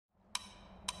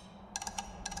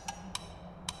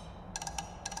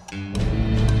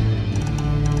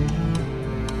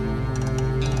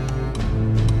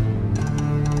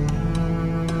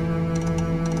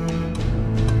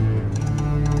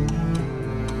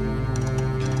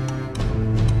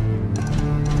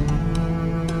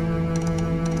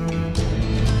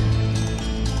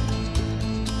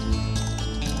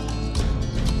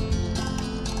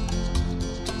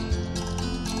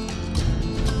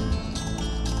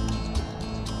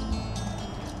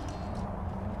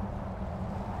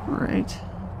Great.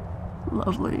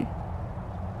 Lovely.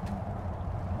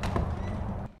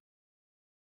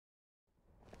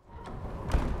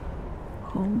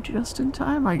 Home just in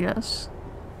time, I guess.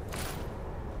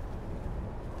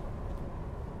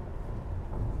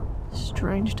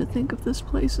 Strange to think of this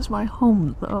place as my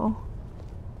home, though.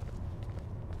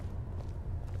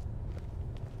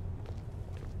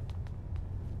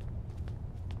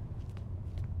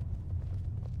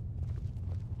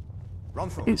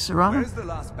 Hey, Serrano? Where's the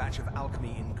last batch of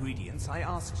alchemy ingredients I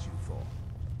asked you for?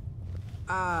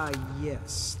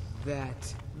 Yes.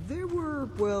 That. There were,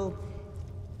 well,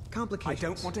 complications. I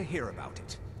don't want to hear about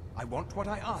it. I want what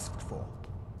I asked for.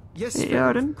 Yes, hey,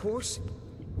 Arden? of course.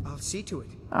 I'll see to it.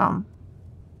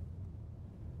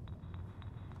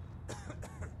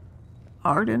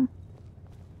 Arden?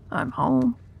 I'm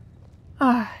home.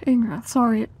 Ingrath,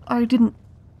 sorry, I didn't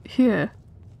hear,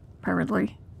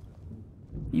 apparently.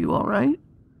 You alright?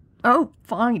 Oh,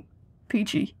 fine.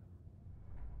 Peachy.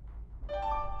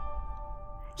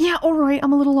 Yeah, alright,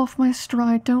 I'm a little off my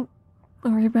stride, don't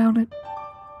worry about it.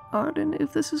 Arden,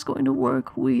 if this is going to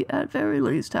work, we at very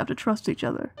least have to trust each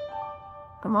other.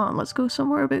 Come on, let's go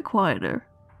somewhere a bit quieter.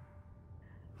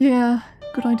 Yeah,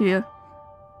 good idea.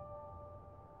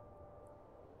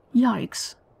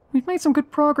 Yikes. We've made some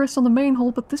good progress on the main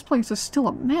hall, but this place is still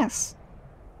a mess.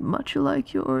 Much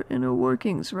like your inner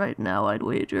workings right now, I'd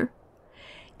wager.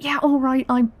 Yeah, alright,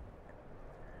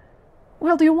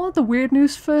 Well, do you want the weird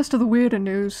news first or the weirder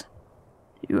news?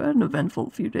 You had an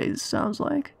eventful few days, sounds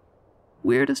like.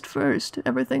 Weirdest first,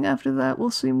 everything after that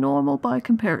will seem normal by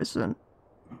comparison.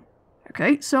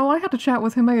 Okay, so I had to chat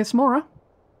with Himeas Mora.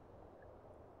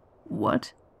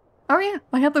 What? Oh yeah,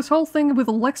 I had this whole thing with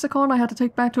a lexicon I had to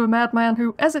take back to a madman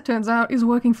who, as it turns out, is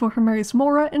working for Himeas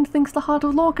Mora and thinks the Heart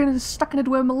of Lorcan is stuck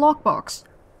into a lockbox.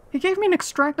 He gave me an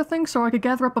extractor thing so I could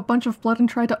gather up a bunch of blood and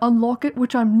try to unlock it,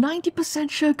 which I'm 90%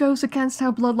 sure goes against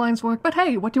how bloodlines work, but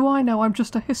hey, what do I know, I'm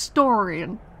just a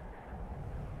historian.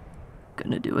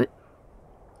 Gonna do it?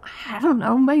 I don't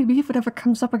know, maybe if it ever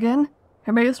comes up again.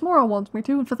 Himeas Mora wants me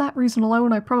to, and for that reason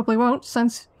alone I probably won't,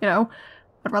 since, you know,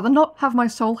 I'd rather not have my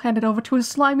soul handed over to a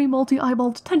slimy,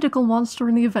 multi-eyeballed tentacle monster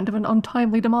in the event of an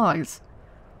untimely demise.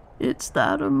 It's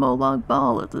that or Molag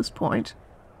Bal at this point.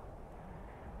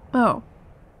 Oh.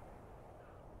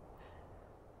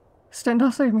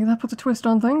 Stendarr saved me, that puts a twist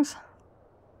on things.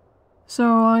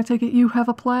 So I take it you have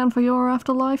a plan for your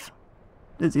afterlife?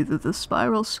 It's either the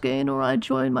spiral skein or I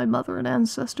join my mother and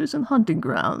ancestors in hunting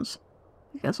grounds.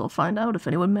 I guess I'll find out if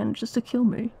anyone manages to kill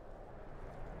me.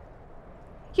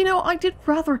 You know, I did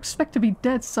rather expect to be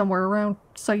dead somewhere around,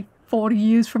 say, 40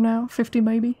 years from now, 50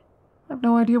 maybe. I have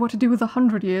no idea what to do with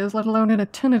 100 years, let alone an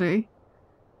eternity.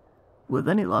 With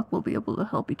any luck, we'll be able to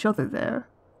help each other there.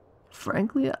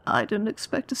 Frankly, I didn't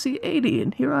expect to see 80,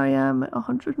 and here I am at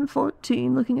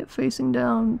 114, looking at facing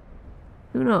down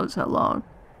who knows how long.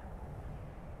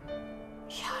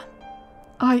 Yeah,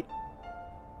 I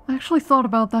actually thought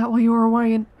about that while you were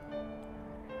away, and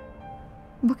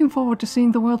I'm looking forward to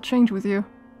seeing the world change with you.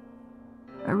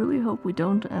 I really hope we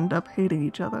don't end up hating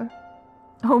each other.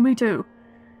 Oh, me too.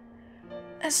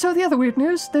 So the other weird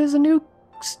news, there's a new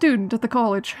student at the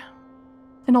college.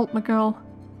 An Altma girl.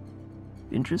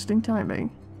 Interesting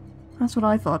timing. That's what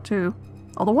I thought too.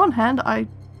 On the one hand, I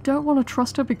don't want to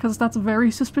trust her because that's very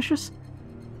suspicious.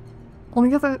 On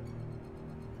the other...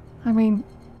 I mean...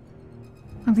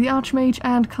 I'm the Archmage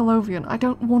and Colovian. I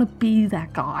don't want to be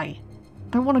that guy. I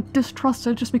don't want to distrust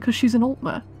her just because she's an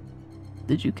Altma.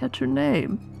 Did you catch her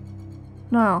name?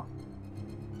 No.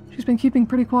 She's been keeping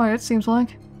pretty quiet, seems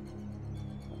like.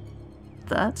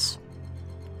 That's...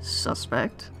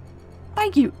 suspect.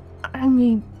 Thank you! I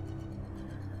mean...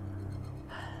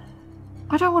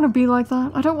 I don't want to be like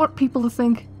that. I don't want people to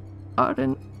think...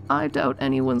 Arden, I doubt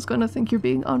anyone's gonna think you're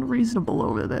being unreasonable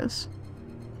over this.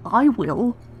 I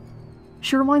will.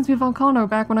 She reminds me of Volcano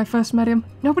back when I first met him.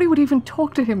 Nobody would even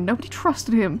talk to him, nobody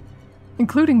trusted him.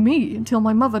 Including me, until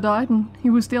my mother died, and he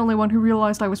was the only one who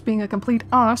realized I was being a complete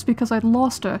arse because I'd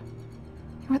lost her.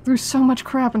 He went through so much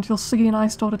crap until Siggy and I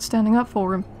started standing up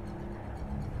for him.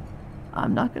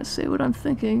 I'm not gonna say what I'm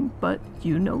thinking, but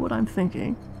you know what I'm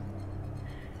thinking.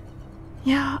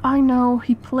 Yeah, I know,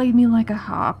 he played me like a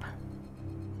harp.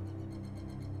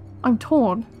 I'm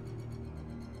torn.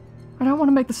 I don't want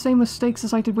to make the same mistakes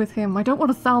as I did with him. I don't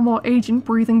want a Thalmor agent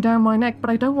breathing down my neck,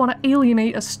 but I don't want to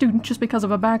alienate a student just because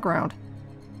of a background.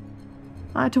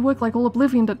 I had to work like all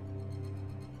Oblivion to...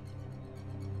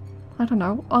 I don't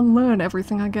know, unlearn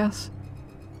everything, I guess.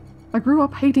 I grew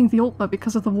up hating the Altma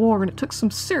because of the war, and it took some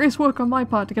serious work on my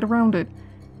part to get around it.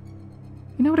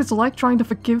 You know what it's like trying to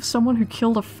forgive someone who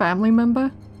killed a family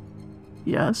member?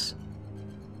 Yes.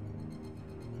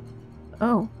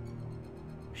 Oh.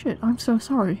 Shit, I'm so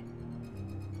sorry.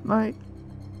 My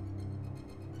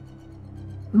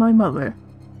mother,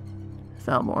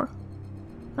 Thalmor.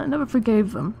 I never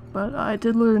forgave them, but I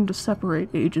did learn to separate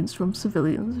agents from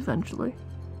civilians eventually.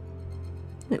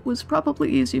 It was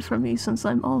probably easy for me since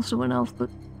I'm also an elf, but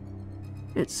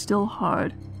it's still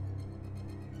hard.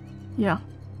 Yeah.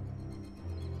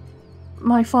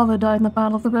 My father died in the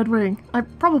Battle of the Red Ring. I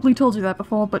probably told you that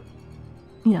before, but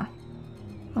yeah.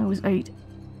 I was 8.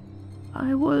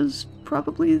 I was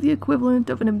probably the equivalent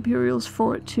of an Imperial's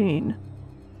 14.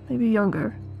 Maybe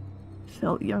younger.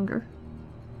 Felt younger.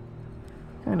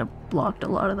 Kind of blocked a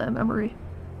lot of that memory.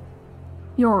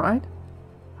 You alright?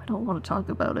 I don't want to talk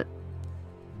about it.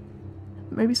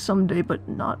 Maybe someday, but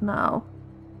not now.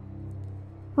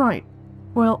 Right.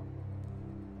 Well,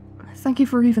 thank you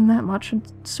for even that much, and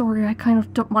sorry I kind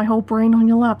of dumped my whole brain on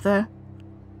your lap there.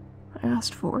 I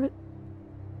asked for it.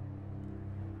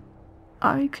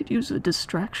 I could use a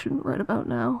distraction right about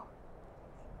now.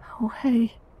 Oh,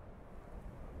 hey.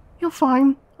 You're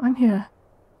fine. I'm here.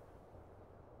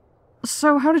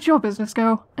 So, how did your business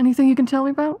go? Anything you can tell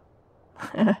me about?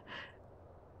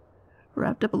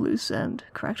 Wrapped up a loose end,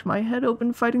 cracked my head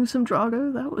open fighting some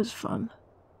Draugr. That was fun.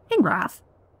 Ingrath.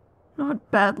 Not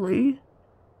badly.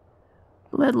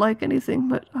 Bled like anything,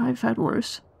 but I've had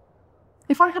worse.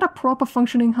 If I had a proper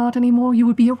functioning heart anymore, you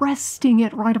would be arresting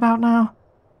it right about now.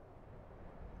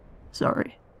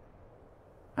 Sorry.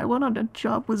 I went on a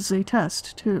job with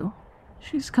Zaytest, too.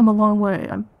 She's come a long way.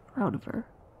 I'm proud of her.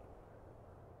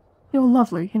 You're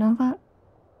lovely, you know that?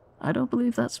 I don't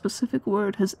believe that specific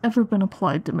word has ever been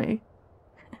applied to me.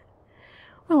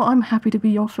 Well, I'm happy to be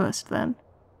your first, then.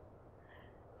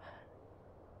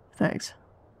 Thanks.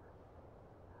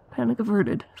 Panic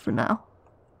averted, for now.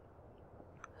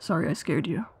 Sorry I scared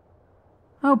you.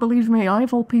 Oh, believe me, I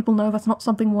of all people know that's not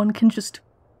something one can just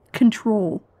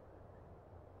control.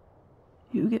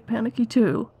 You get panicky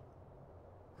too.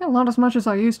 Well, not as much as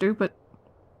I used to, but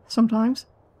sometimes.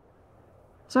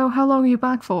 So how long are you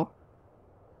back for?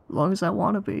 Long as I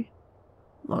want to be.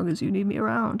 Long as you need me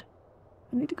around.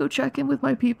 I need to go check in with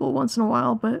my people once in a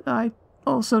while, but I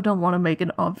also don't want to make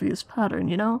an obvious pattern,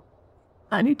 you know?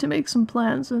 I need to make some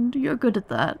plans, and you're good at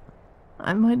that.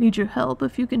 I might need your help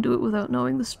if you can do it without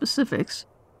knowing the specifics.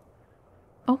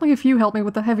 Only if you help me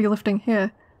with the heavy lifting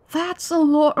here. That's a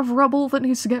lot of rubble that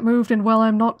needs to get moved, and while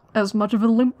I'm not as much of a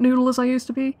limp noodle as I used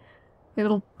to be,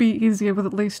 it'll be easier with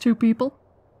at least 2 people.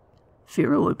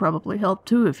 Fira would probably help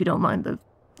too, if you don't mind the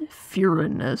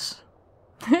Fira-ness.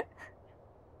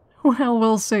 Well,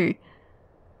 we'll see.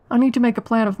 I need to make a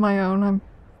plan of my own. I'm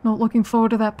not looking forward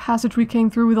to that passage we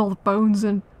came through with all the bones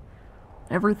and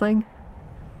everything.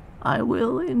 I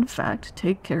will, in fact,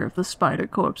 take care of the spider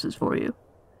corpses for you.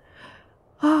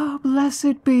 Oh,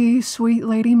 blessed be, sweet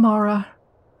Lady Mara.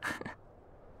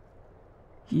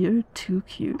 You're too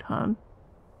cute, hon.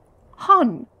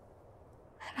 Hon?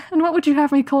 And what would you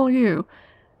have me call you?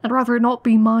 I'd rather it not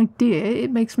be my dear. It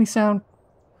makes me sound,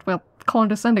 well,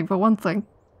 condescending for one thing.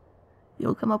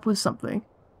 You'll come up with something.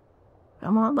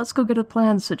 Come on, let's go get a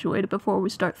plan situated before we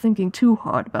start thinking too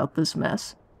hard about this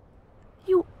mess.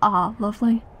 You are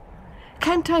lovely.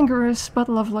 Cantankerous, but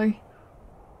lovely.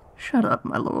 Shut up,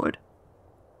 my lord.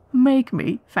 Make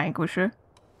me, Vanquisher.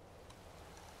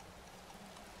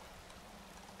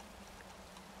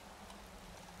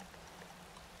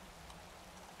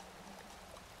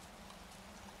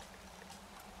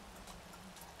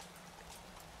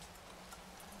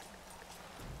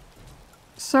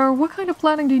 So, what kind of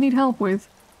planning do you need help with?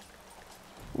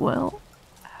 Well,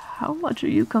 how much are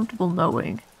you comfortable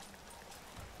knowing?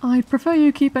 I'd prefer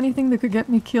you keep anything that could get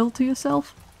me killed to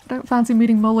yourself. I don't fancy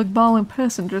meeting Molag Bal in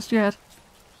person just yet.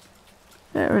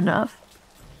 Fair enough.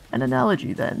 An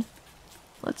analogy, then.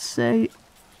 Let's say...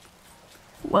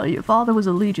 Well, your father was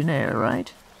a legionnaire,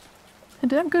 right? A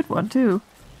damn good one, too.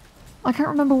 I can't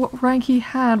remember what rank he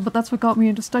had, but that's what got me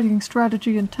into studying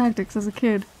strategy and tactics as a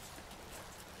kid.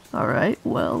 Alright,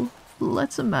 well,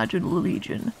 let's imagine a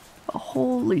legion. A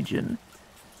whole legion.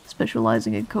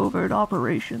 Specializing in covert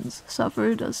operations,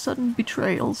 suffered a sudden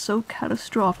betrayal so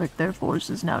catastrophic their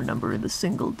forces now number in the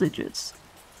single digits.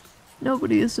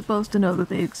 Nobody is supposed to know that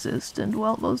they exist, and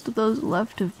while most of those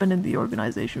left have been in the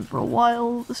organization for a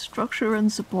while, the structure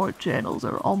and support channels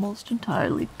are almost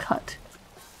entirely cut.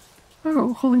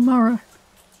 Oh, holy Mara.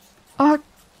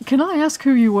 Can I ask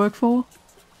who you work for?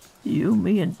 You,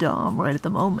 me, and Dom right at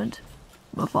the moment.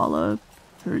 Mafala,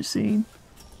 Ursine.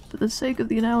 For the sake of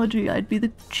the analogy, I'd be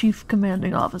the chief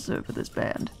commanding officer for this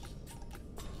band.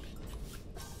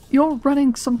 You're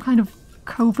running some kind of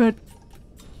covert...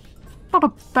 Not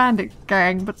a bandit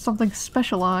gang, but something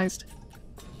specialized.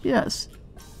 Yes.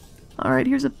 Alright,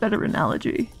 here's a better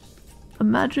analogy.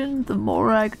 Imagine the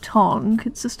Morag Tong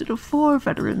consisted of 4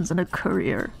 veterans and a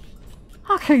courier.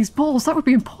 Okay, balls, that would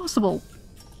be impossible!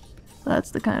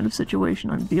 That's the kind of situation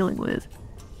I'm dealing with.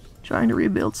 Trying to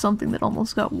rebuild something that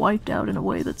almost got wiped out in a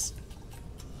way that's,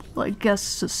 well, I guess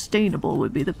sustainable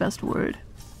would be the best word.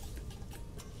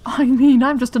 I mean,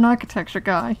 I'm just an architecture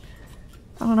guy.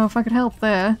 I don't know if I could help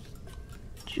there.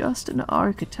 Just an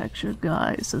architecture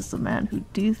guy, says the man who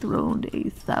dethroned a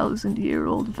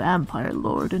 1,000-year-old vampire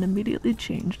lord and immediately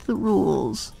changed the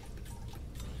rules.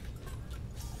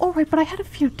 Alright, but I had a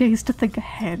few days to think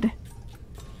ahead.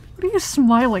 What are you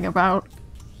smiling about?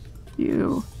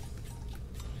 You.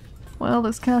 Well,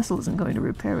 this castle isn't going to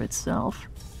repair itself.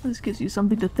 This gives you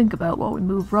something to think about while we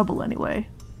move rubble anyway.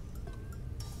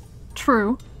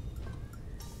 True.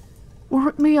 Were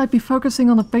it me, I'd be focusing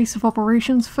on the base of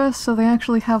operations first so they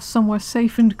actually have somewhere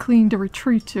safe and clean to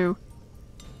retreat to.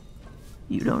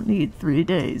 You don't need 3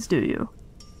 days, do you?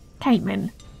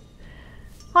 Caitlin.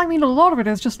 I mean, a lot of it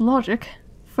is just logic.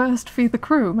 First, feed the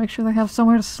crew, make sure they have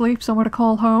somewhere to sleep, somewhere to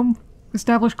call home,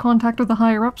 establish contact with the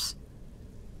higher-ups.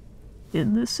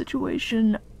 In this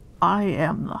situation, I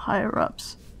am the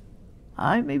higher-ups.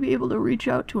 I may be able to reach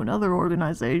out to another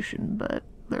organization, but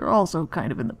they're also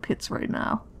kind of in the pits right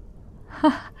now.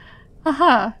 Ha!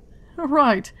 Aha!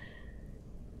 Right.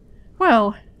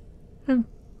 Well,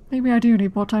 maybe I do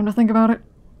need more time to think about it.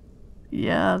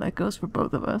 Yeah, that goes for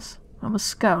both of us. I'm a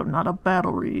scout, not a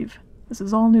battle reeve. This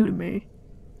is all new to me.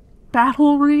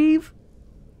 Battle reeve?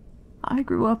 I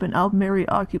grew up in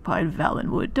Aldmeri-occupied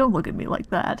Valenwood. Don't look at me like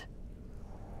that.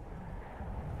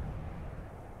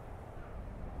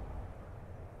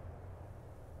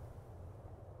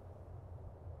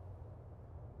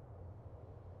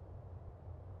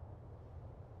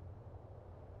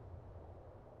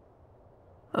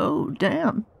 Oh,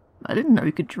 damn. I didn't know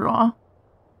you could draw.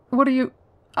 What are you...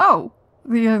 Oh!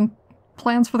 The,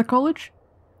 plans for the college?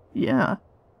 Yeah.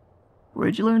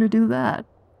 Where'd you learn to do that?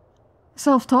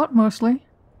 Self-taught, mostly.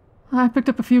 I picked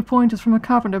up a few pointers from a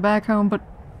carpenter back home, but...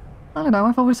 I don't know,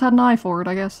 I've always had an eye for it,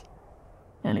 I guess.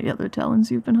 Any other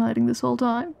talents you've been hiding this whole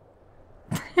time?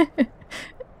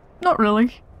 Not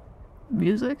really.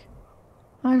 Music?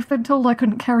 I've been told I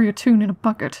couldn't carry a tune in a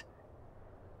bucket.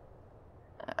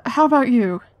 How about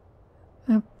you?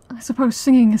 I suppose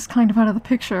singing is kind of out of the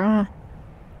picture, huh?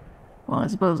 Well, I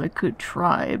suppose I could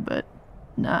try, but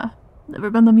nah, never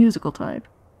been the musical type.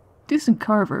 Decent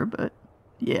carver, but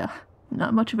yeah,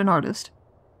 not much of an artist.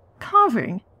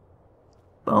 Carving?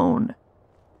 Bone.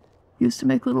 Used to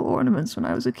make little ornaments when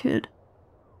I was a kid.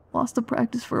 Lost the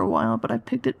practice for a while, but I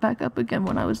picked it back up again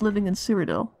when I was living in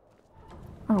Cyrodiil.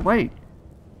 Oh, wait.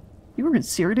 You were in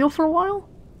Cyrodiil for a while?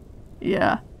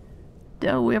 Yeah.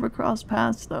 Doubt we ever crossed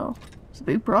paths, though. It's a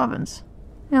big province.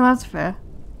 Yeah, that's fair.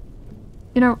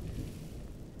 You know,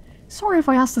 sorry if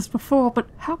I asked this before, but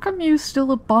how come you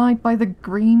still abide by the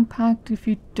Green Pact if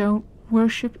you don't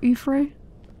worship Ifrei?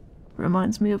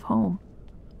 Reminds me of home.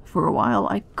 For a while,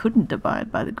 I couldn't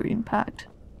abide by the Green Pact.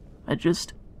 It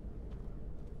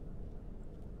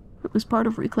was part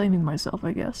of reclaiming myself,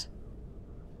 I guess.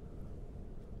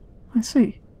 I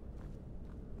see.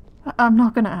 I'm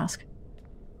not gonna ask.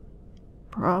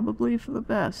 Probably for the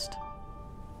best.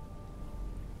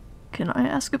 Can I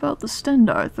ask about the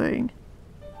Stendarr thing?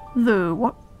 The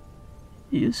what?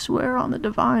 You swear on the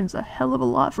Divines a hell of a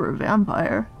lot for a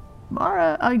vampire.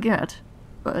 Mara, I get.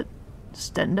 But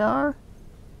Stendarr?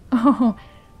 Oh,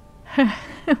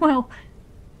 well,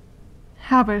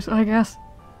 habit, I guess.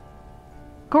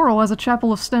 Coral has a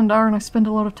chapel of Stendarr and I spent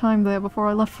a lot of time there before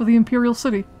I left for the Imperial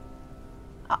City.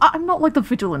 I'm not like the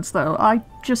Vigilance, though. I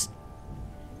just...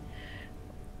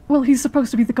 Well, he's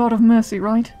supposed to be the god of mercy,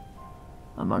 right?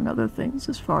 Among other things,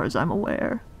 as far as I'm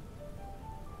aware.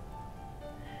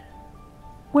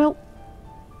 Well,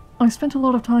 I spent a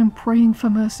lot of time praying for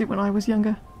mercy when I was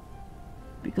younger.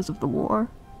 Because of the war?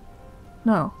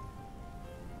 No.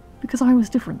 Because I was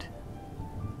different.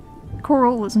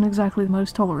 Coral isn't exactly the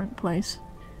most tolerant place.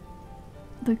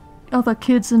 The other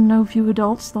kids and no few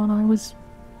adults thought I was,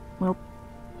 well,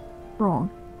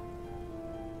 wrong.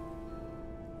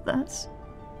 That's...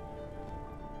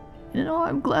 You know,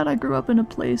 I'm glad I grew up in a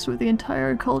place where the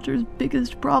entire culture's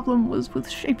biggest problem was with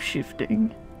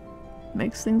shape-shifting.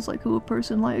 Makes things like who a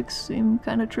person likes seem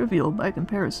kinda trivial by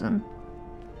comparison.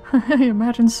 I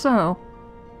imagine so.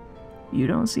 You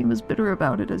don't seem as bitter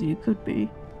about it as you could be.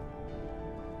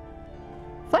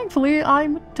 Thankfully,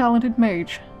 I'm a talented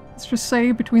mage. Let's just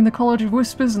say, between the College of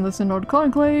Whispers and the Synod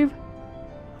Conclave,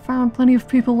 I found plenty of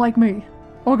people like me.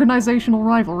 Organizational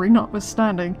rivalry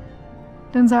notwithstanding.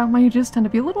 Turns out mages tend to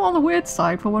be a little on the weird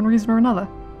side for one reason or another.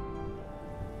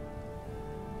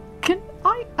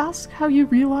 ask how you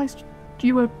realized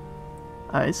you were...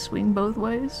 I swing both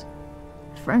ways.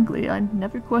 Frankly, I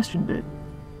never questioned it.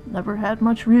 Never had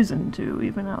much reason to,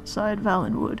 even outside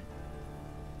Valenwood.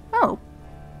 Oh.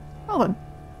 Well then.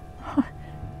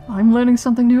 I'm learning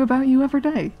something new about you every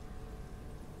day.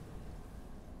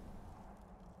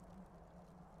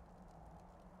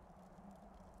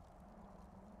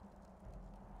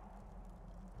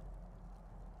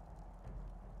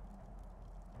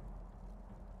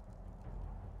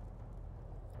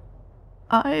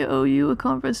 I owe you a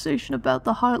conversation about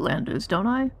the Heartlanders, don't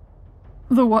I?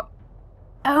 The what?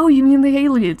 Oh, you mean the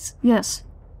aliens, yes.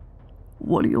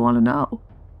 What do you want to know?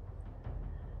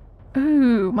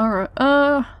 Ooh, Mara,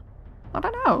 I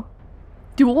don't know.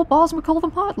 Do all Bosma call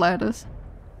them Heartlanders?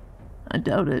 I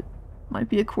doubt it. Might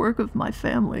be a quirk of my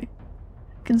family.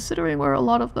 Considering where a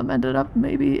lot of them ended up,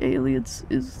 maybe aliens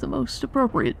is the most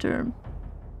appropriate term.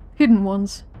 Hidden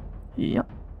ones. Yep,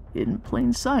 in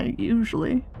plain sight,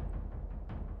 usually.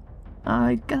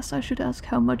 I guess I should ask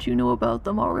how much you know about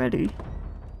them already.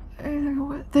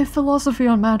 Their philosophy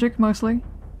on magic, mostly.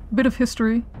 A bit of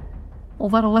history. All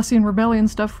that Alessian rebellion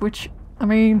stuff, which, I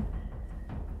mean...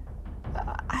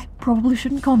 I probably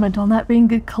shouldn't comment on that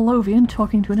being a Colovian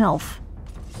talking to an elf.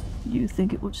 You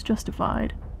think it was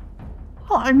justified?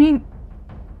 Well, I mean...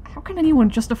 How can anyone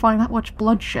justify that much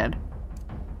bloodshed?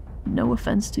 No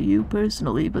offense to you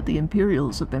personally, but the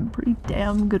Imperials have been pretty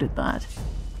damn good at that.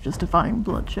 Justifying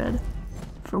bloodshed.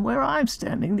 From where I'm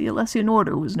standing, the Alessian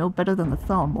Order was no better than the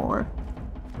Thalmor.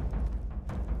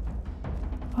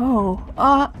 Oh,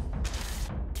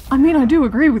 I mean, I do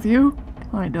agree with you.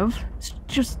 Kind of. It's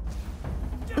just...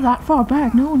 that far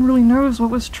back, no one really knows what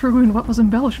was true and what was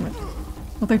embellishment.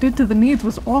 What they did to the Needs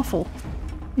was awful.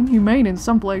 Inhumane in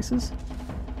some places.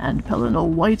 And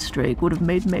Pelennor Whitestrake would have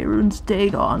made Mehrunes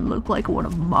Dagon look like one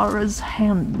of Mara's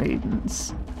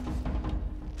handmaidens.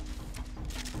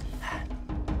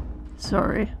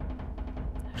 Sorry.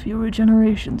 Fewer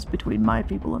generations between my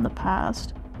people and the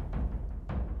past.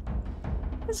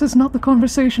 This is not the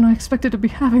conversation I expected to be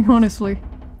having, honestly.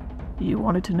 You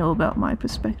wanted to know about my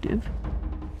perspective.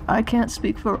 I can't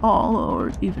speak for all,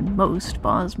 or even most,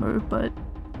 Bosmer, but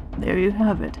there you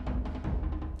have it.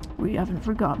 We haven't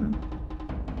forgotten.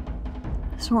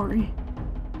 Sorry.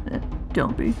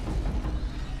 Don't be.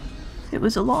 It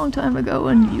was a long time ago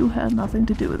and you had nothing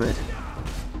to do with it.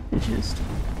 It just...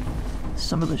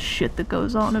 some of the shit that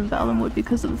goes on in Valenwood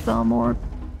because of the Thalmor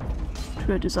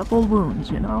dredges up old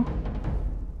wounds, you know?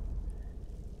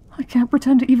 I can't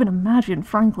pretend to even imagine,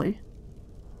 frankly.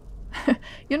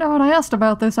 You know, when I asked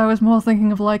about this, I was more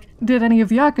thinking of, like, did any of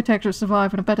the architecture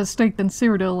survive in a better state than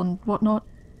Cyrodiil and whatnot?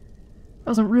 I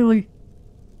wasn't really...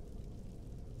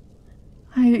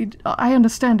 I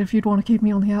understand if you'd want to keep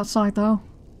me on the outside, though.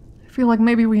 I feel like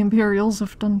maybe we Imperials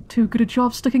have done too good a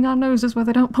job sticking our noses where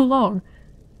they don't belong.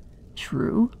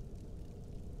 True.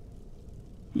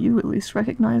 You at least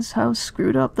recognize how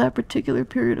screwed up that particular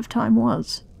period of time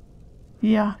was.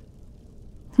 Yeah.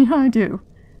 Yeah, I do.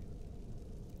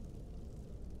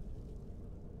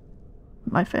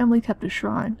 My family kept a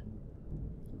shrine.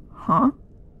 Huh?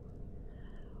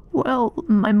 Well,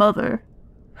 my mother,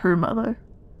 her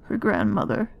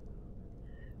grandmother,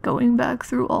 going back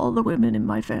through all the women in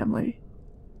my family,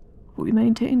 we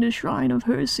maintained a shrine of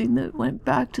her scene that went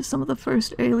back to some of the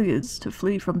first aliens to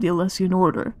flee from the Alessian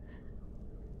Order.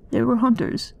 They were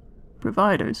hunters,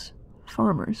 providers,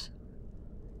 farmers.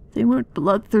 They weren't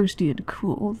bloodthirsty and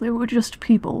cruel, they were just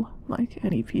people, like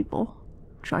any people,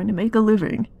 trying to make a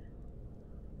living.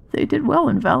 They did well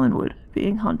in Valenwood,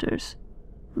 being hunters.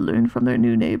 Learned from their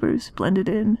new neighbors, blended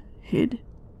in, hid.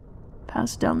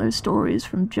 Passed down their stories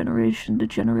from generation to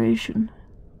generation.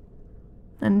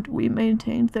 And we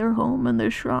maintained their home and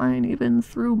their shrine even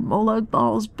through Molag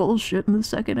Bal's bullshit in the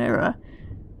Second Era.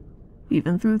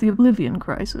 Even through the Oblivion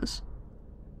Crisis.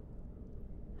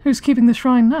 Who's keeping the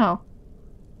shrine now?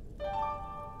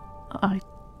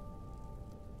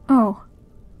 Oh.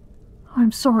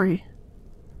 I'm sorry.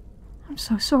 I'm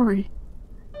so sorry.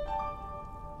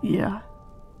 Yeah.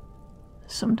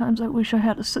 Sometimes I wish I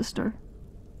had a sister.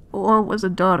 Or was a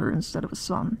daughter instead of a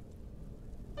son.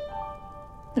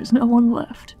 There's no one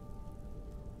left.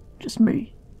 Just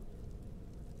me.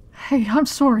 Hey, I'm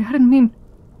sorry, I didn't mean...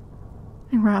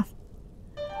 Ingrath.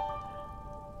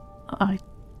 I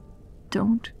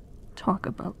don't talk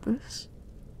about this.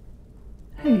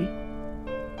 Hey.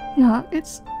 Yeah,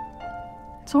 it's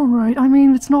alright. I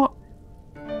mean, it's not...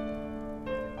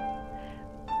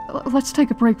 Let's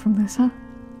take a break from this, huh?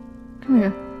 Come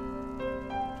here.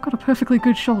 I've got a perfectly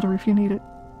good shoulder if you need it.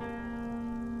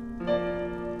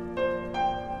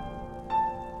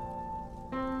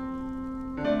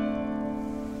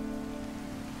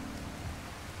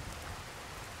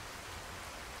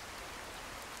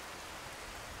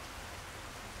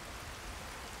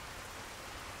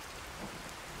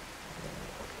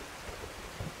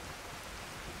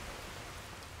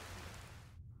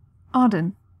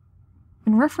 Arden.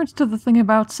 In reference to the thing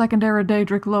about secondary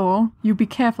Daedric lore, you be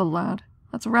careful, lad.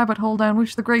 That's a rabbit hole down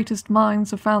which the greatest minds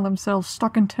have found themselves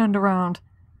stuck and turned around.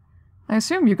 I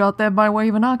assume you got there by way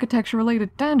of an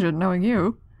architecture-related tangent, knowing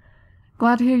you.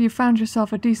 Glad to hear you found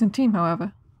yourself a decent team,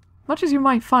 however. Much as you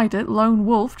might fight it, Lone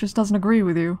Wolf just doesn't agree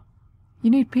with you.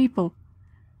 You need people.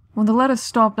 When the letters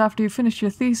stopped after you finished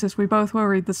your thesis, we both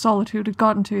worried the solitude had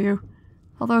gotten to you.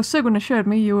 Although Sigwin assured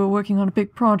me you were working on a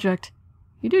big project.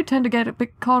 You do tend to get a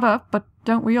bit caught up, but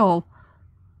don't we all?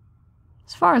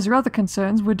 As far as your other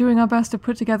concerns, we're doing our best to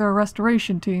put together a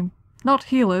restoration team. Not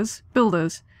healers,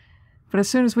 builders. But as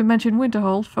soon as we mention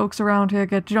Winterhold, folks around here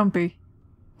get jumpy.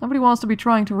 Nobody wants to be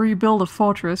trying to rebuild a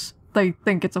fortress. They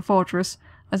think it's a fortress.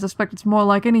 I suspect it's more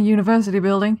like any university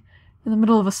building, in the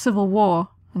middle of a civil war,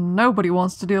 and nobody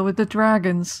wants to deal with the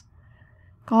dragons.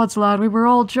 Gods, lad, we were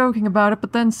all joking about it,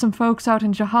 but then some folks out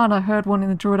in Johanna heard one in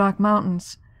the Druidak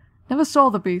Mountains. Never saw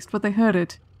the beast, but they heard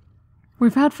it.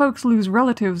 We've had folks lose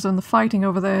relatives on the fighting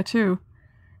over there, too.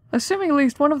 Assuming at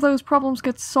least one of those problems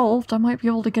gets solved, I might be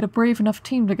able to get a brave enough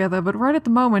team together, but right at the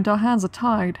moment our hands are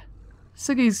tied.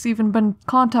 Siggy's even been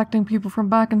contacting people from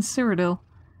back in Cyrodiil.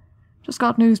 Just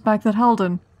got news back that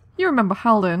Halden, you remember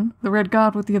Halden, the red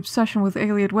god with the obsession with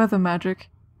alien weather magic,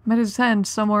 met his end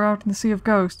somewhere out in the Sea of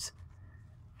Ghosts.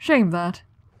 Shame that.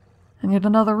 And yet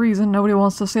another reason nobody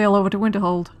wants to sail over to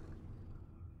Winterhold.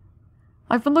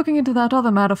 I've been looking into that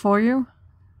other matter for you.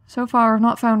 So far I've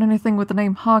not found anything with the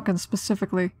name Harkon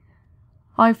specifically.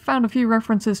 I've found a few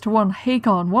references to one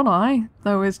Hakon One-Eye,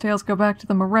 though his tales go back to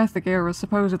the Merethic era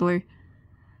supposedly.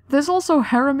 There's also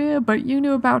Haramir, but you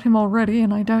knew about him already,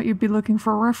 and I doubt you'd be looking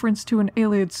for a reference to an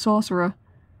Iliad sorcerer.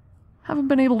 Haven't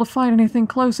been able to find anything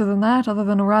closer than that, other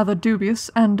than a rather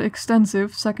dubious and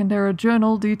extensive secondary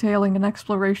journal detailing an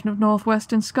exploration of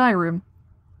Northwest in Skyrim.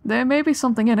 There may be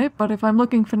something in it, but if I'm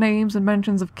looking for names and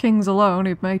mentions of kings alone,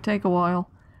 it may take a while.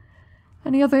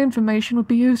 Any other information would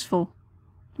be useful.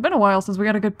 It's been a while since we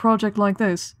had a good project like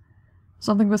this.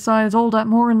 Something besides old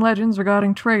Atmoran legends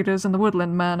regarding traders and the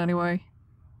Woodland Man, anyway.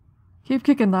 Keep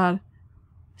kicking, lad.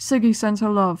 Siggy sends her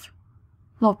love.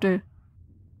 Lopter.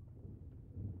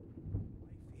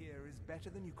 Here is better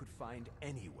than you could find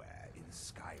anywhere in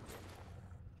Skyrim.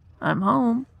 I'm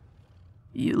home.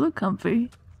 You look comfy.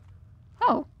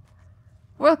 Oh.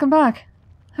 Welcome back.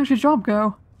 How'd your job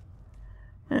go?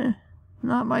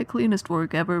 Not my cleanest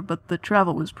work ever, but the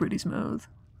travel was pretty smooth.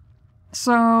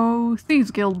 So,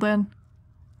 Thieves Guild then?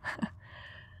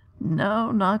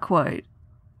 No, not quite.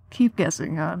 Keep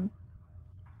guessing, hon.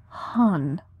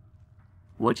 Hun.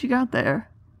 What you got there?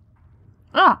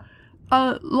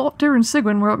 Lopter and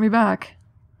Sigwin wrote me back.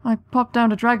 I popped down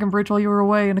to Dragonbridge while you were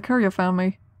away and a courier found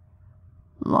me.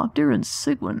 Lopter and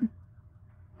Sigwin?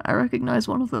 I recognize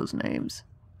one of those names.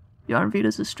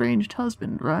 Yarnvida's estranged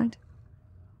husband, right?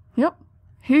 Yep.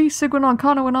 He, Sigwin,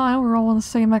 Oncano, and I were all on the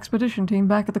same expedition team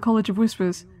back at the College of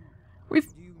Whispers.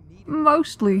 We've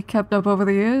mostly kept up over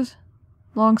the years.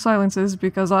 Long silences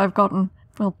because I've gotten,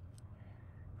 well,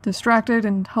 distracted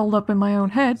and holed up in my own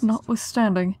head,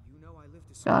 notwithstanding.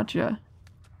 Gotcha.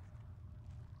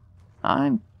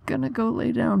 I'm gonna go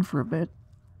lay down for a bit.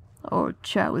 Or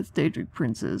chat with Daedric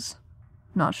princes.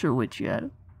 Not sure which yet.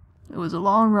 It was a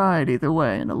long ride either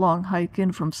way, and a long hike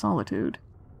in from Solitude.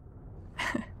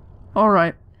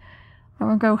 Alright. I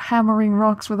won't go hammering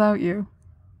rocks without you.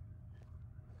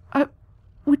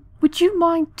 Would you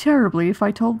mind terribly if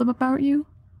I told them about you?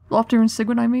 Lopter and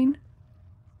Sigwin, I mean?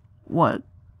 What?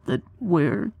 That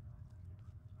we're...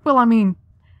 Well, I mean...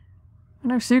 I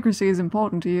know secrecy is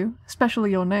important to you,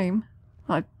 especially your name.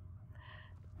 I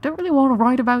don't really want to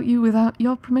write about you without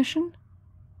your permission.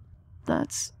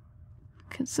 That's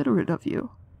considerate of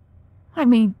you. I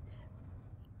may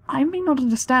not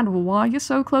understand why you're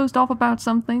so closed off about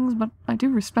some things, but I do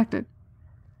respect it.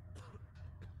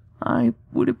 I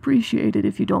would appreciate it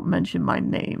if you don't mention my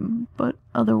name, but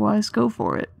otherwise go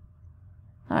for it.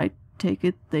 I take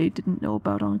it they didn't know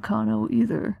about Oncano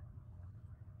either.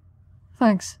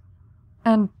 Thanks.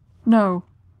 And no,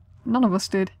 none of us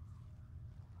did.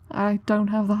 I don't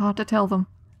have the heart to tell them.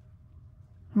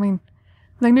 I mean,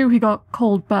 they knew he got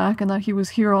called back and that he was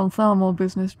here on Thalmor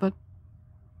business, but...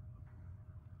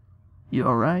 You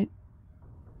alright?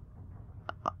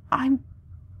 I'm...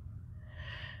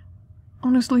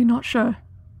 honestly not sure.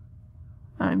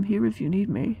 I'm here if you need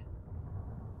me.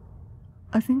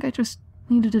 I think I just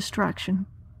need a distraction.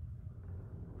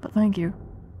 But thank you.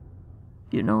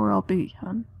 You know where I'll be,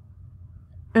 hon?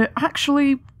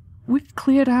 Actually, we've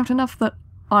cleared out enough that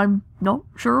I'm not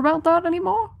sure about that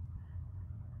anymore.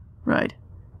 Right.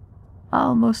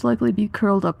 I'll most likely be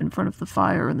curled up in front of the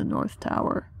fire in the North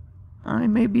Tower. I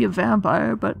may be a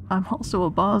vampire, but I'm also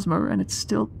a Bosmer, and it's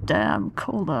still damn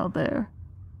cold out there.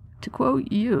 To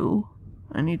quote you,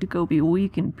 I need to go be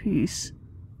weak in peace.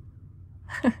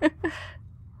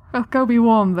 Well, go be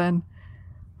warm then.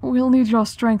 We'll need your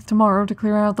strength tomorrow to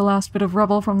clear out the last bit of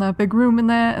rubble from that big room in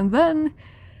there, and then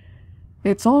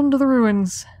it's on to the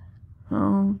ruins.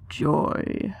 Oh,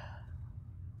 joy.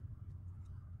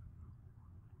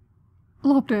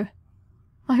 Lobder,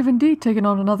 I have indeed taken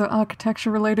on another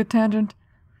architecture-related tangent.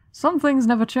 Some things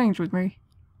never change with me.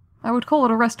 I would call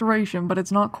it a restoration, but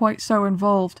it's not quite so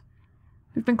involved.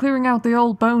 We've been clearing out the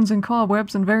old bones and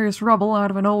cobwebs and various rubble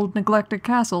out of an old neglected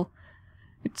castle.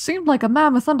 It seemed like a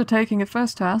mammoth undertaking at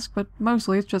first task, but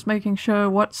mostly it's just making sure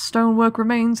what stonework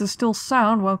remains is still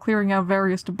sound while clearing out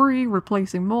various debris,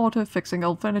 replacing mortar, fixing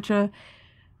old furniture,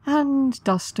 and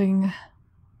dusting.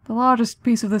 The largest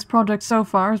piece of this project so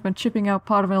far has been chipping out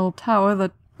part of an old tower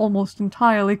that almost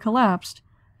entirely collapsed.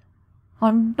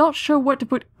 I'm not sure what to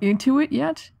put into it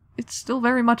yet. It's still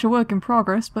very much a work in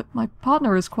progress, but my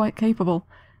partner is quite capable.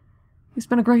 He's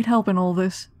been a great help in all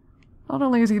this. Not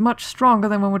only is he much stronger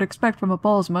than one would expect from a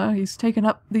Bosmer, he's taken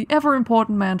up the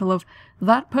ever-important mantle of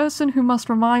that person who must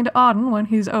remind Arden when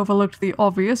he's overlooked the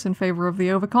obvious in favor of the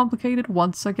overcomplicated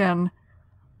once again.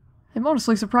 I'm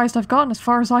honestly surprised I've gotten as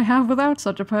far as I have without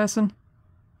such a person.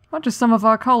 Much as some of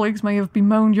our colleagues may have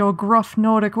bemoaned your gruff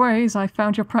Nordic ways, I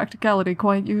found your practicality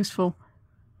quite useful.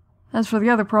 As for the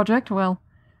other project, well,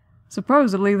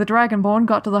 supposedly the Dragonborn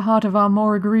got to the heart of our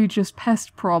more egregious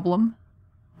pest problem.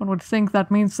 One would think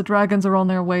that means the dragons are on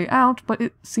their way out, but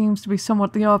it seems to be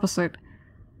somewhat the opposite.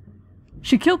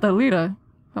 She killed their leader,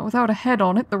 but without a head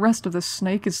on it, the rest of this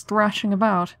snake is thrashing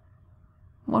about.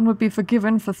 One would be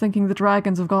forgiven for thinking the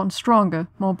dragons have gotten stronger,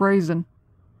 more brazen.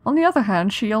 On the other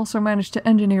hand, she also managed to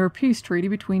engineer a peace treaty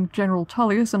between General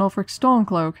Tullius and Ulfric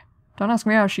Stormcloak. Don't ask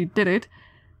me how she did it.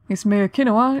 Miss Mia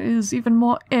Kinoa is even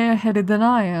more airheaded than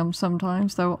I am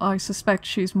sometimes, though I suspect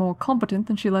she's more competent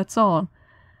than she lets on.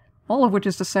 All of which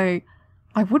is to say,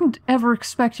 I wouldn't ever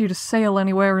expect you to sail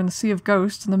anywhere in the Sea of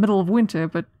Ghosts in the middle of winter,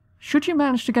 but should you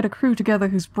manage to get a crew together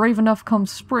who's brave enough come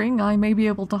spring, I may be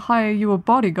able to hire you a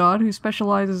bodyguard who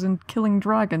specializes in killing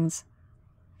dragons.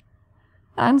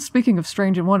 And speaking of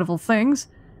strange and wonderful things,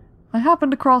 I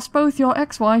happened across both your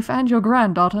ex-wife and your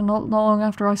granddaughter not long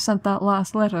after I sent that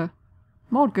last letter.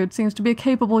 Mordgood seems to be a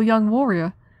capable young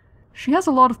warrior. She has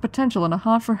a lot of potential and a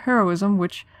heart for heroism,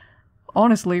 which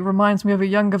honestly reminds me of a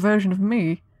younger version of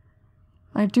me.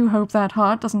 I do hope that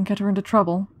heart doesn't get her into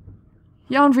trouble.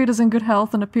 Yarnvid is in good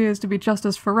health and appears to be just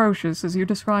as ferocious as you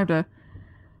described her.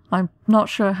 I'm not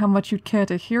sure how much you'd care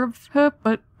to hear of her,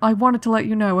 but I wanted to let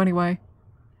you know anyway.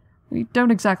 We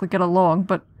don't exactly get along,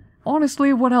 but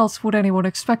honestly, what else would anyone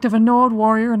expect of a Nord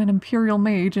warrior and an Imperial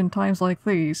mage in times like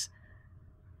these?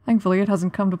 Thankfully it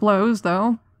hasn't come to blows,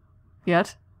 though.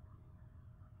 Yet.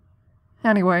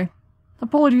 Anyway,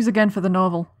 apologies again for the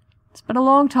novel. It's been a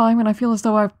long time, and I feel as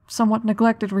though I've somewhat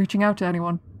neglected reaching out to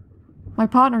anyone. My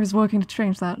partner is working to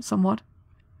change that somewhat.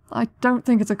 I don't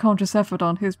think it's a conscious effort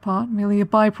on his part, merely a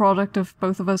byproduct of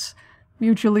both of us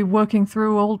mutually working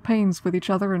through old pains with each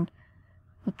other and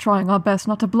trying our best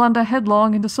not to blunder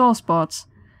headlong into sore spots.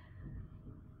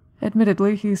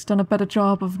 Admittedly, he's done a better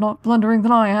job of not blundering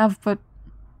than I have, but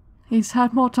he's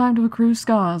had more time to accrue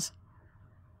scars.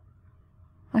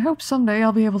 I hope someday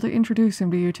I'll be able to introduce him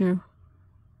to you two.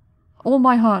 All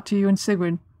my heart to you and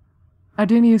Sigwin.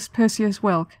 Ardinius Perseus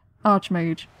Welk,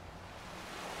 Archmage.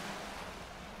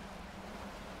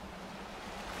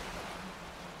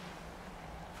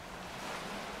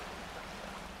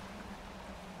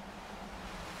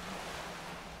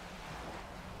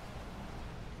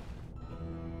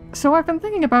 So I've been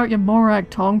thinking about your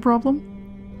Morag Tong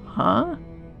problem. Huh?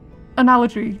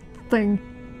 Analogy thing.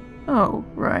 Oh,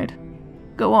 right.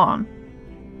 Go on.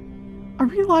 I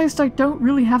realized I don't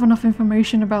really have enough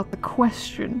information about the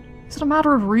question. Is it a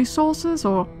matter of resources,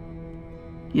 or...?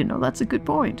 You know, that's a good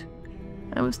point.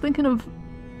 I was thinking of...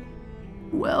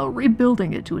 well,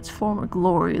 rebuilding it to its former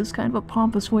glory is kind of a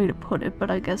pompous way to put it,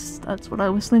 but I guess that's what I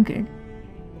was thinking.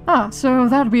 Ah, so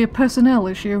that'd be a personnel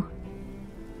issue.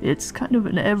 It's kind of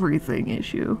an everything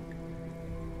issue.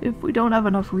 If we don't have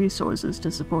enough resources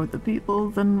to support the people,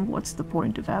 then what's the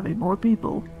point of having more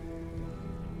people?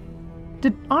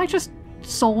 Did I just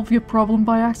solve your problem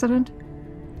by accident?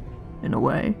 In a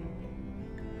way.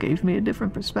 Gave me a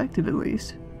different perspective, at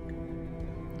least.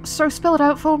 So spell it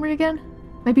out for me again?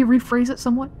 Maybe rephrase it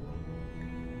somewhat?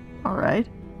 Alright.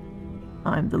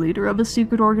 I'm the leader of a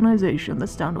secret organization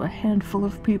that's down to a handful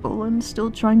of people and still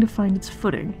trying to find its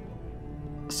footing.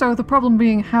 So the problem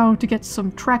being how to get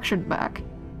some traction back.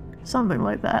 Something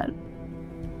like that.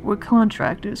 We're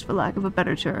contractors, for lack of a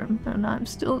better term, and I'm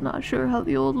still not sure how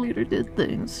the old leader did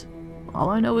things. All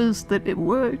I know is that it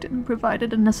worked and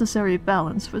provided a necessary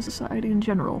balance for society in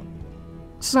general.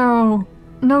 So,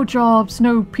 no jobs,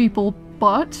 no people,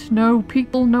 but no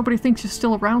people, nobody thinks you're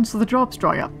still around, so the jobs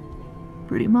dry up.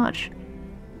 Pretty much.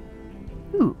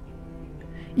 Ooh.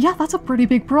 Yeah, that's a pretty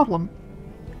big problem.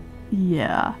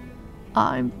 Yeah.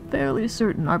 I'm fairly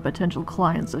certain our potential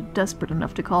clients are desperate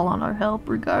enough to call on our help,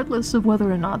 regardless of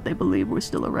whether or not they believe we're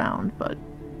still around, but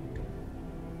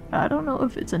I don't know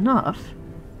if it's enough.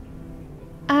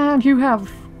 And you have,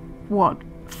 what,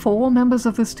 4 members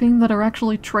of this team that are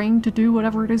actually trained to do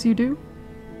whatever it is you do?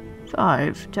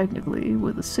 5, technically,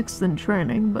 with a 6th in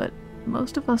training, but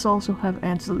most of us also have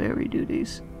ancillary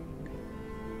duties.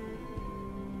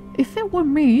 If it were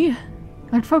me,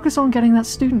 I'd focus on getting that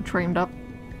student trained up.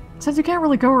 Since you can't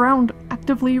really go around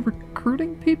actively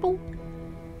recruiting people?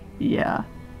 Yeah,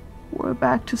 we're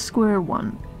back to square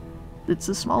one. It's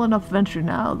a small enough venture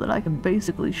now that I can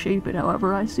basically shape it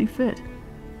however I see fit.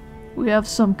 We have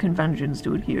some conventions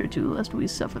to adhere to lest we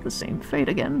suffer the same fate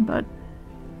again, but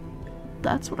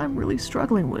that's what I'm really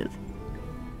struggling with.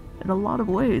 In a lot of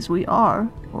ways we are,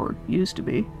 or used to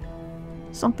be,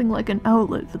 something like an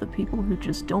outlet for the people who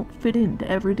just don't fit into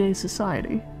everyday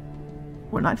society.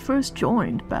 When I first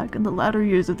joined, back in the latter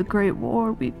years of the Great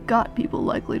War, we got people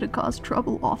likely to cause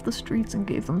trouble off the streets and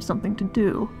gave them something to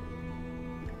do.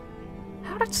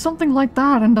 How did something like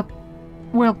that end up,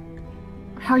 well,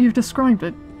 how you've described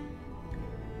it?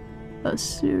 A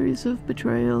series of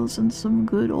betrayals and some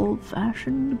good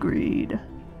old-fashioned greed.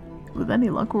 With any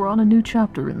luck, we're on a new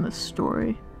chapter in this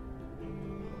story.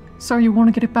 So you want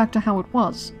to get it back to how it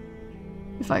was?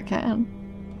 If I can.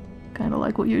 Kinda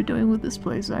like what you're doing with this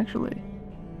place, actually.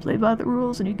 Play by the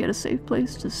rules and you get a safe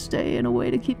place to stay and a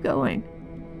way to keep going.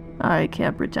 I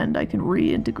can't pretend I can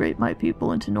reintegrate my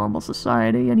people into normal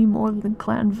society any more than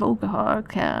Clan Volkihar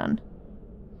can.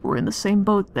 We're in the same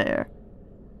boat there.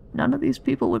 None of these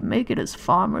people would make it as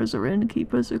farmers or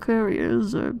innkeepers or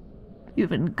couriers or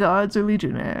even guards or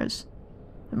legionnaires.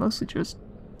 They're mostly just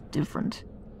different.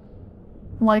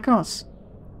 Like us.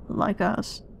 Like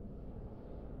us.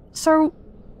 So,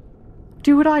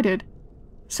 do what I did.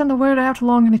 Send the word out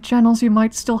along any channels you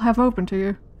might still have open to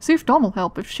you. See if Dom will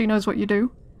help if she knows what you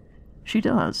do. She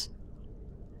does.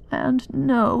 And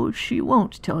no, she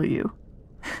won't tell you.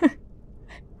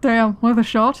 Damn, worth a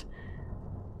shot.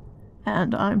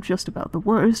 And I'm just about the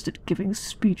worst at giving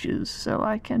speeches, so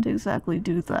I can't exactly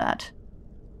do that.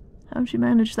 How'd you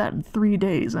manage that in 3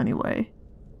 days, anyway?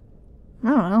 I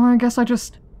don't know, I guess I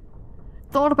just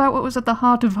thought about what was at the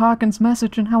heart of Harkin's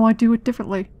message and how I'd do it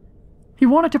differently. He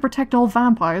wanted to protect all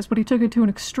vampires, but he took it to an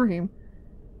extreme.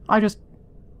 I just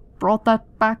brought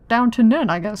that back down to none,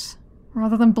 I guess.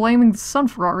 Rather than blaming the sun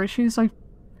for our issues, I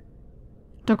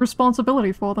took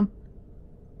responsibility for them.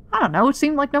 I don't know, it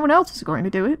seemed like no one else was going to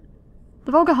do it.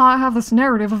 The Volkihar have this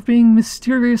narrative of being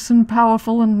mysterious and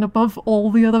powerful and above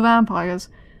all the other vampires.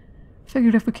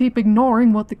 Figured if we keep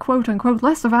ignoring what the quote-unquote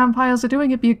lesser vampires are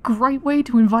doing, it'd be a great way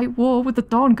to invite war with the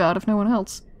Dawn Guard if no one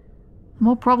else. The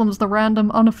more problems the random,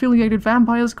 unaffiliated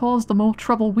vampires cause, the more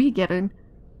trouble we get in.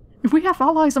 If we have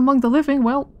allies among the living,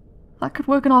 well, that could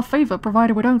work in our favor,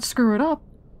 provided we don't screw it up.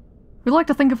 We like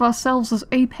to think of ourselves as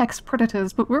apex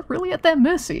predators, but we're really at their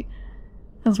mercy.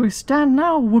 As we stand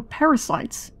now, we're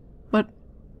parasites. But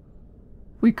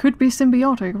we could be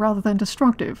symbiotic rather than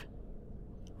destructive.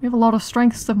 We have a lot of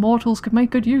strengths that mortals could make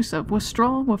good use of. We're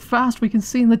strong, we're fast, we can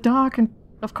see in the dark, and,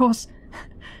 of course,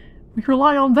 we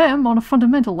rely on them on a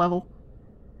fundamental level.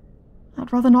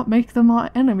 I'd rather not make them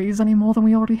our enemies any more than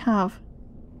we already have.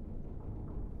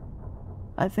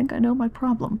 I think I know my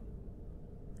problem.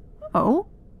 Oh?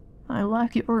 I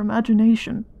lack your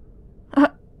imagination.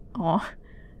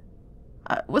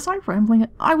 Was I rambling?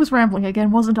 I was rambling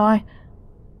again, wasn't I?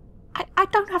 I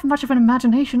don't have much of an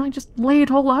imagination, I just lay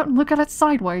it all out and look at it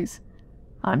sideways.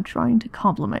 I'm trying to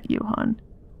compliment you, hon.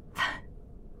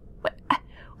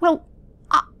 Well,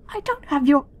 I don't have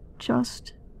your...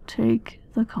 Just take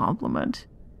the compliment.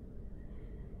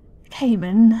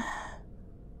 Cayman.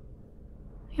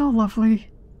 You're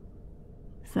lovely.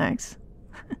 Thanks.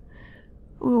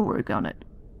 We'll work on it.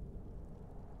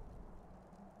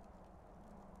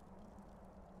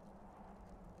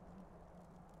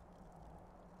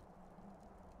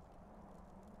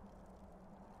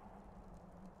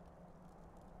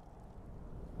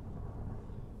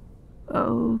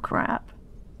 Oh, crap.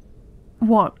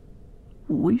 What?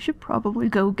 We should probably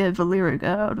go get Valerica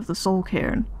out of the soul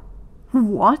cairn.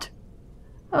 What?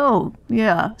 Oh,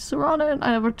 yeah, Serana and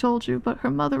I never told you, but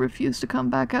her mother refused to come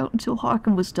back out until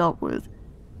Harkin was dealt with.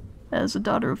 As a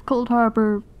daughter of Cold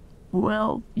Harbor,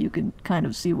 Well, you can kind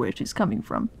of see where she's coming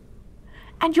from.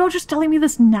 And you're just telling me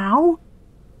this now?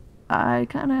 I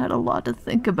kinda had a lot to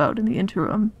think about in the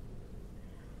interim.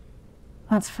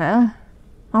 That's fair.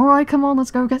 Alright, come on,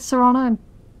 let's go get Serana and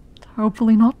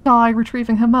hopefully not die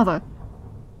retrieving her mother.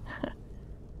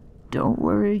 Don't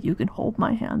worry, you can hold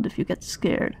my hand if you get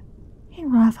scared.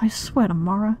 Ingrath, I swear to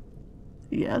Mara.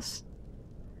 Yes.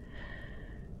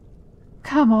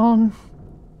 Come on.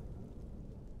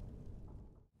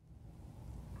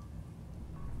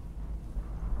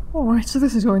 Alright, so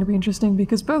this is going to be interesting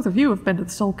because both of you have been to the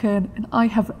Soul Cairn and I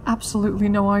have absolutely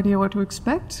no idea what to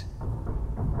expect.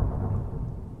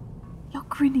 You're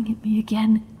grinning at me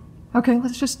again. Okay,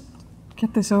 let's just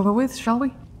get this over with, shall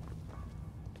we?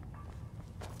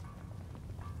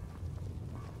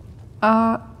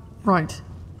 Right.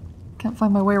 Can't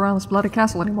find my way around this bloody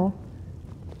castle anymore.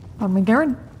 Pardon me,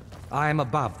 Garen? I am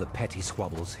above the petty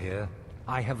squabbles here.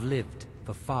 I have lived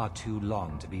for far too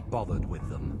long to be bothered with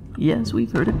them. Yes,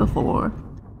 we've heard it before.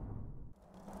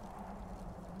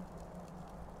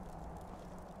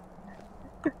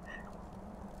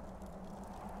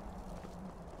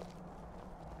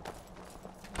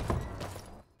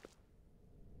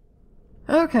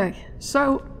 Okay,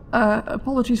 so,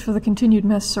 apologies for the continued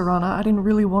mess, Serana. I didn't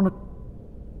really want to...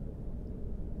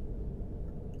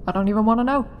 I don't even want to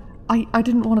know. I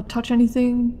didn't want to touch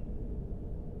anything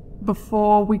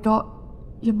before we got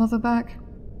your mother back.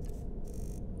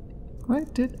 Where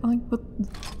did I put...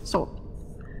 So...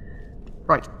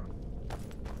 Right.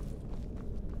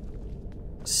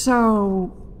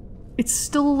 So... It's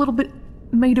still a little bit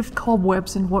made of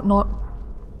cobwebs and whatnot.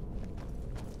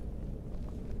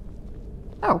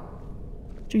 Oh.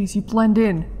 Jeez, you blend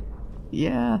in.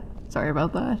 Yeah, sorry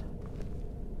about that.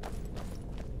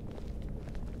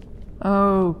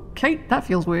 Okay, that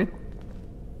feels weird.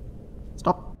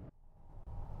 Stop.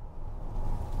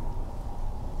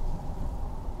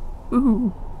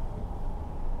 Ooh.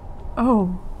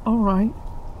 Oh, alright.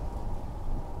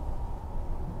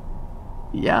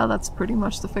 Yeah, that's pretty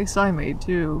much the face I made,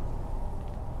 too.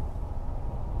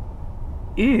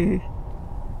 Ew.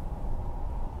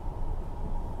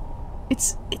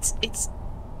 It's...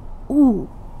 Ooh.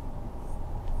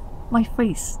 My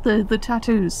face, the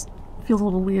tattoos, feels a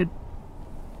little weird.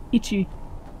 Itchy.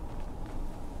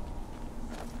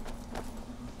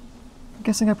 I'm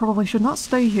guessing I probably should not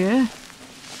stay here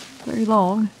very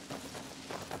long.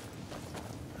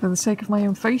 For the sake of my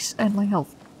own face and my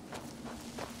health.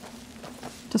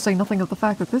 To say nothing of the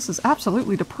fact that this is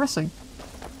absolutely depressing.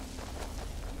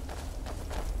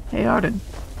 Hey Arden.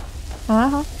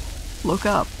 Uh-huh. Look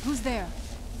up. Who's there?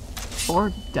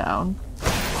 Or down.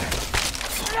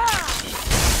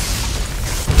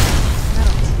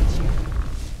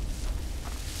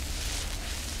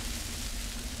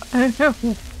 Let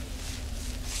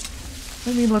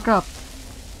me look up.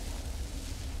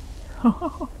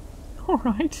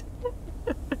 Alright.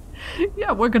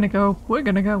 Yeah, we're gonna go. We're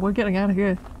getting out of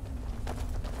here.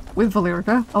 With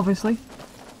Valerica, obviously.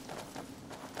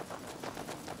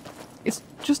 It's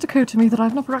just occurred to me that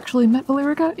I've never actually met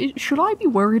Valerica. Should I be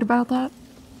worried about that?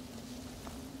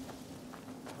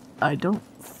 I don't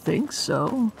think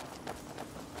so.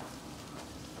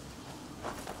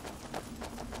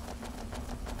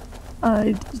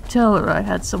 I'd tell her I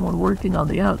had someone working on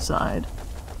the outside.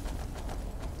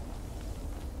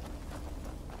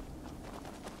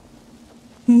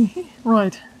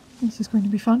 Right. This is going to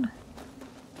be fun.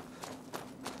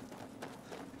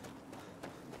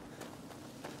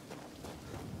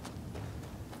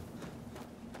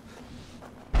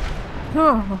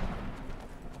 Oh.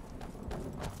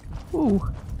 Ooh.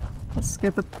 Let's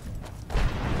get the...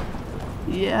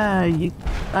 Yeah,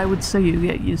 I would say you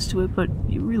get used to it, but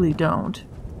you really don't.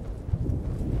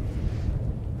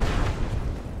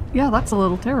 Yeah, that's a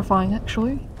little terrifying,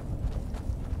 actually.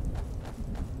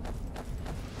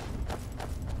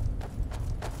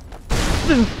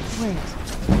 Wait.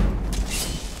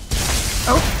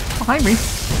 Oh, behind me.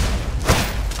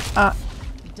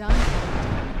 Done.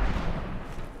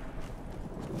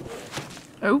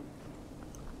 Oh.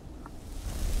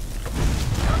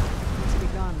 Let's be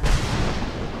gone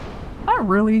now. Not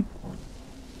really.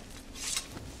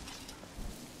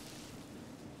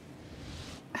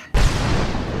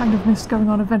 Kind of missed going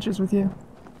on adventures with you.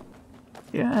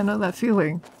 Yeah, I know that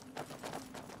feeling.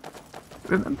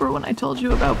 Remember when I told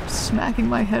you about smacking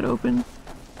my head open?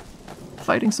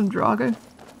 Fighting some Draugr?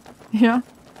 Yeah?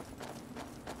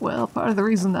 Well, part of the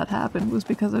reason that happened was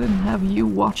because I didn't have you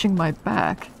watching my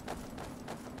back.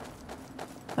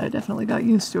 I definitely got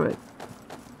used to it.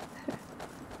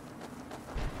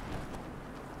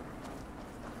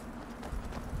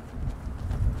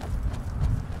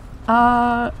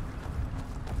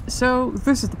 So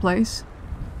this is the place.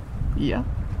 Yeah.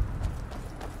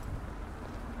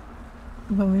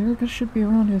 Valyrica should be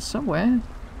around here somewhere.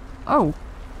 Oh.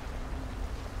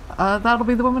 That'll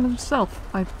be the woman herself,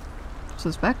 I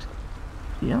suspect.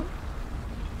 Yeah.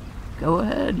 Go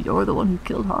ahead, you're the one who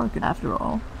killed Harkin after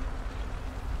all.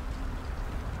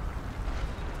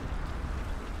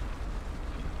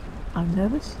 I'm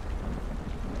nervous?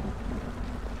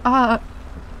 Hi.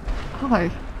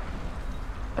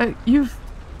 You've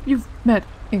met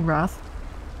Ingrath.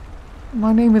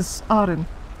 My name is Arden.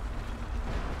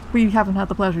 We haven't had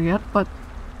the pleasure yet, but...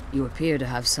 You appear to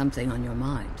have something on your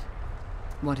mind.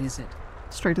 What is it?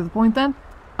 Straight to the point then.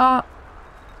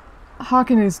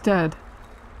 Harkin is dead.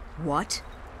 What?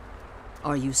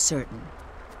 Are you certain?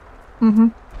 Mm-hmm.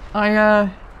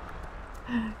 It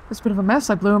was a bit of a mess.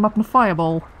 I blew him up in a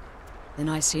fireball. Then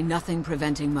I see nothing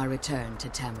preventing my return to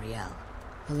Tamriel.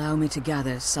 Allow me to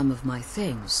gather some of my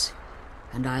things,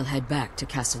 and I'll head back to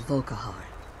Castle Volkihar.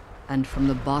 And from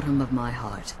the bottom of my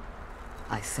heart,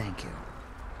 I thank you.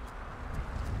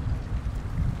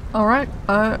 Alright,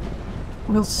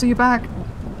 we'll see you back.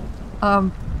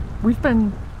 We've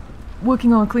been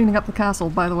working on cleaning up the castle,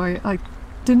 by the way. I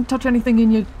didn't touch anything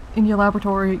in your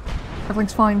laboratory.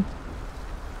 Everything's fine.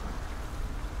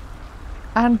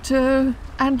 And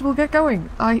we'll get going.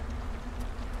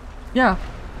 Yeah.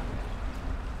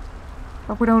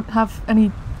 Hope we don't have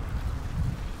any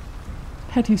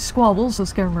petty squabbles,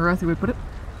 as Skyrim would put it.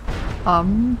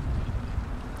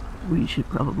 We should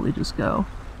probably just go.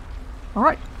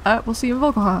 Alright, we'll see you in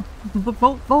Volkihar.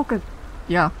 Volkihar.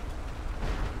 Yeah.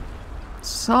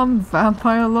 Some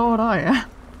vampire lord I am.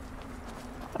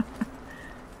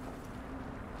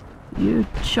 You're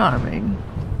charming.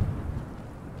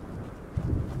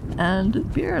 And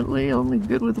apparently only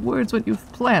good with words when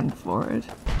you've planned for it.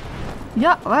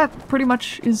 Yeah, that pretty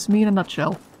much is me in a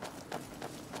nutshell.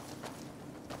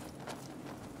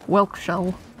 Welk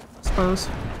shell, I suppose.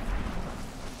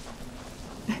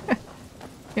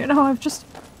 You know,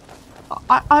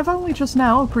 I've only just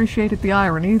now appreciated the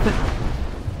irony that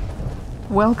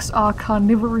whelks are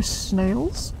carnivorous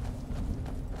snails.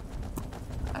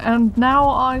 And now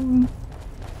I'm...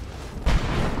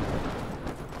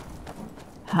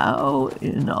 How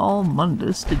in all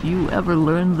Mundus did you ever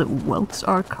learn that whelks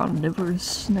are carnivorous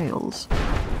snails?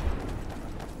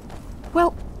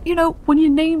 Well, you know, when you're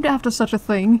named after such a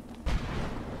thing,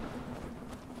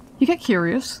 you get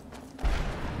curious.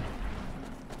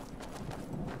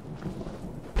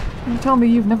 You tell me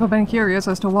you've never been curious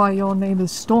as to why your name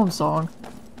is Stormsong.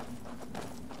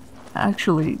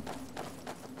 Actually...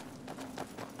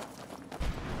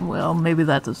 Well, maybe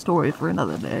that's a story for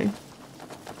another day.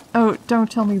 Oh, don't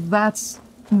tell me that's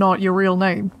not your real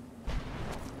name.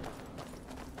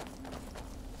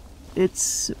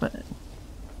 It's...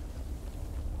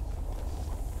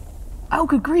 Oh,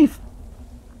 good grief!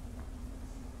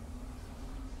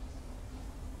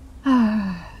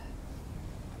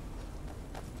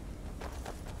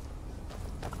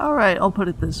 Alright, I'll put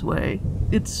it this way.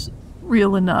 It's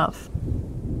real enough.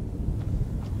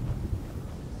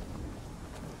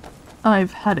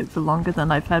 I've had it for longer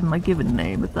than I've had my given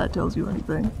name, if that tells you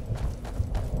anything.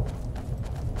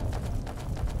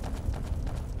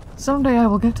 Someday I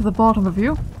will get to the bottom of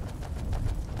you.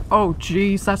 Oh,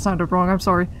 jeez, that sounded wrong, I'm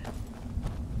sorry.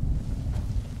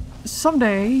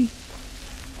 Someday...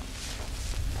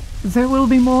 there will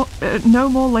be more... no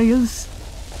more layers.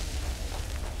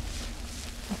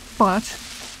 But...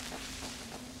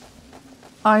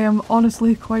 I am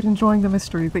honestly quite enjoying the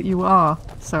mystery that you are,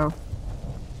 so...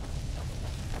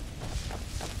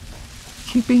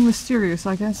 keep being mysterious,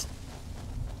 I guess.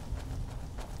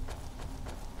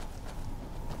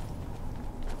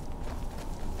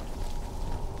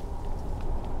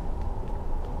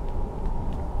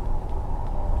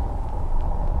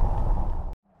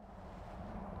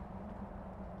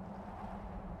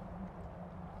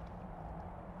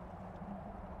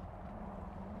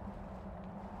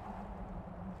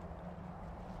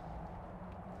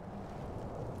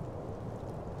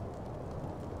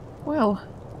 Well...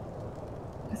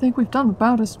 I think we've done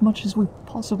about as much as we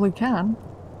possibly can.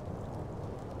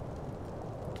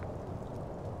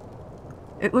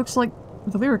 It looks like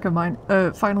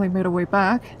Valyrica finally made her way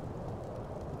back.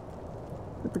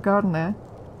 With the garden there.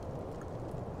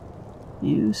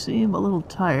 You seem a little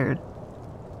tired.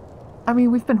 I mean,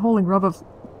 we've been hauling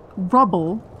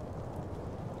rubble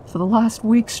for the last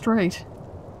week straight.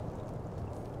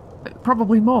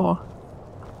 Probably more.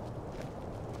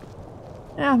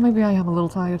 Yeah, maybe I am a little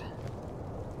tired.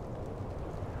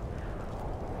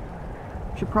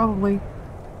 Should probably,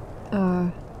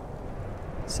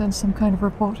 Send some kind of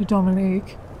report to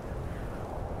Dominique.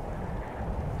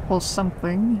 Or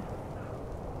something.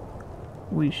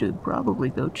 We should probably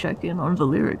go check in on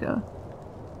Valyrica.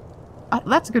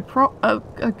 That's a good a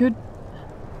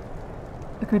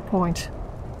good point.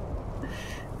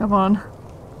 Come on.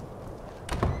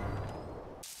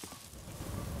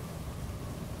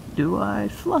 Do I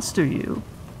fluster you?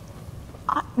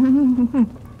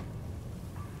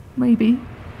 Maybe.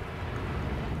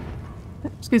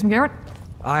 Excuse me, Garrett.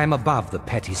 I am above the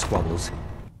petty squabbles.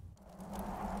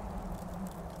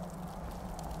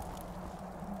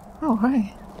 Oh,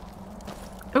 hey.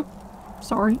 Oh,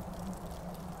 sorry.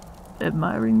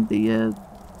 Admiring the,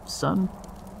 sun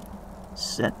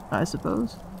set, I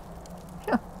suppose.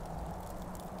 Yeah.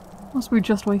 Must be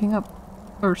just waking up.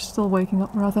 Or still waking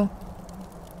up, rather.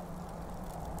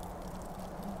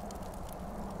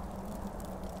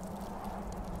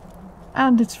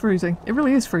 And it's freezing. It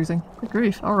really is freezing. Good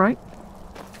grief. Alright.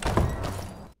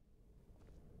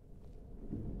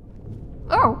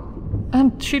 Oh!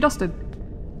 And she dusted.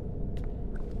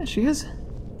 There she is.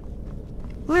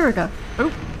 Valyrica.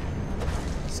 Oh.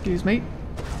 Excuse me.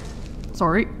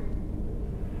 Sorry.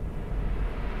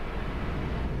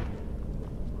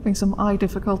 Having some eye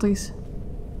difficulties.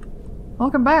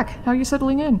 Welcome back. How are you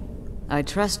settling in? I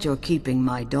trust you're keeping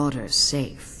my daughter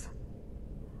safe.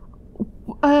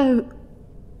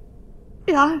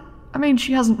 Yeah. I mean,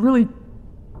 she hasn't really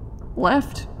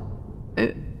left.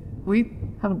 We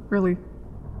haven't really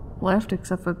left,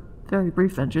 except for very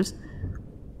brief ventures.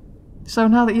 So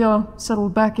now that you're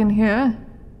settled back in here,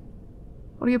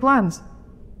 what are your plans?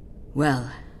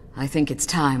 Well, I think it's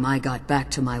time I got back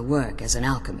to my work as an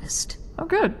alchemist. Oh,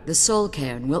 good. The Soul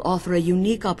Cairn will offer a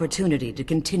unique opportunity to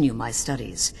continue my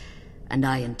studies, and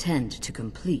I intend to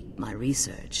complete my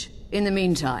research. In the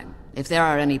meantime, if there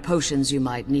are any potions you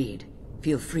might need,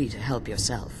 feel free to help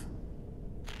yourself.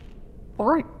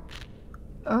 Alright.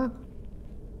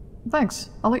 Thanks.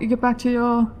 I'll let you get back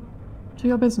to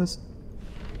your business.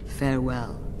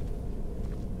 Farewell.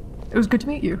 It was good to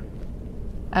meet you.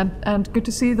 And good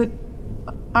to see that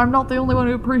I'm not the only one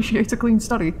who appreciates a clean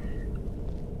study.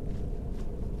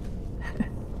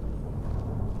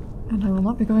 And I will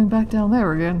not be going back down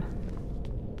there again.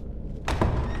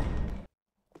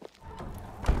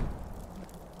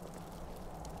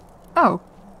 Oh.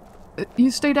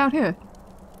 You stayed out here?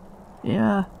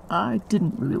 Yeah, I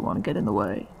didn't really want to get in the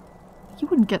way. You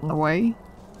wouldn't get in the way.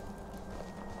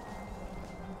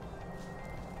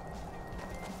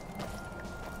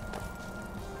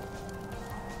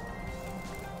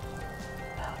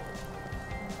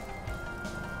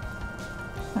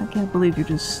 I can't believe you're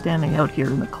just standing out here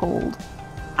in the cold.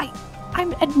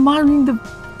 I'm admiring the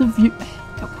view.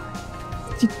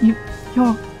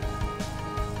 You're...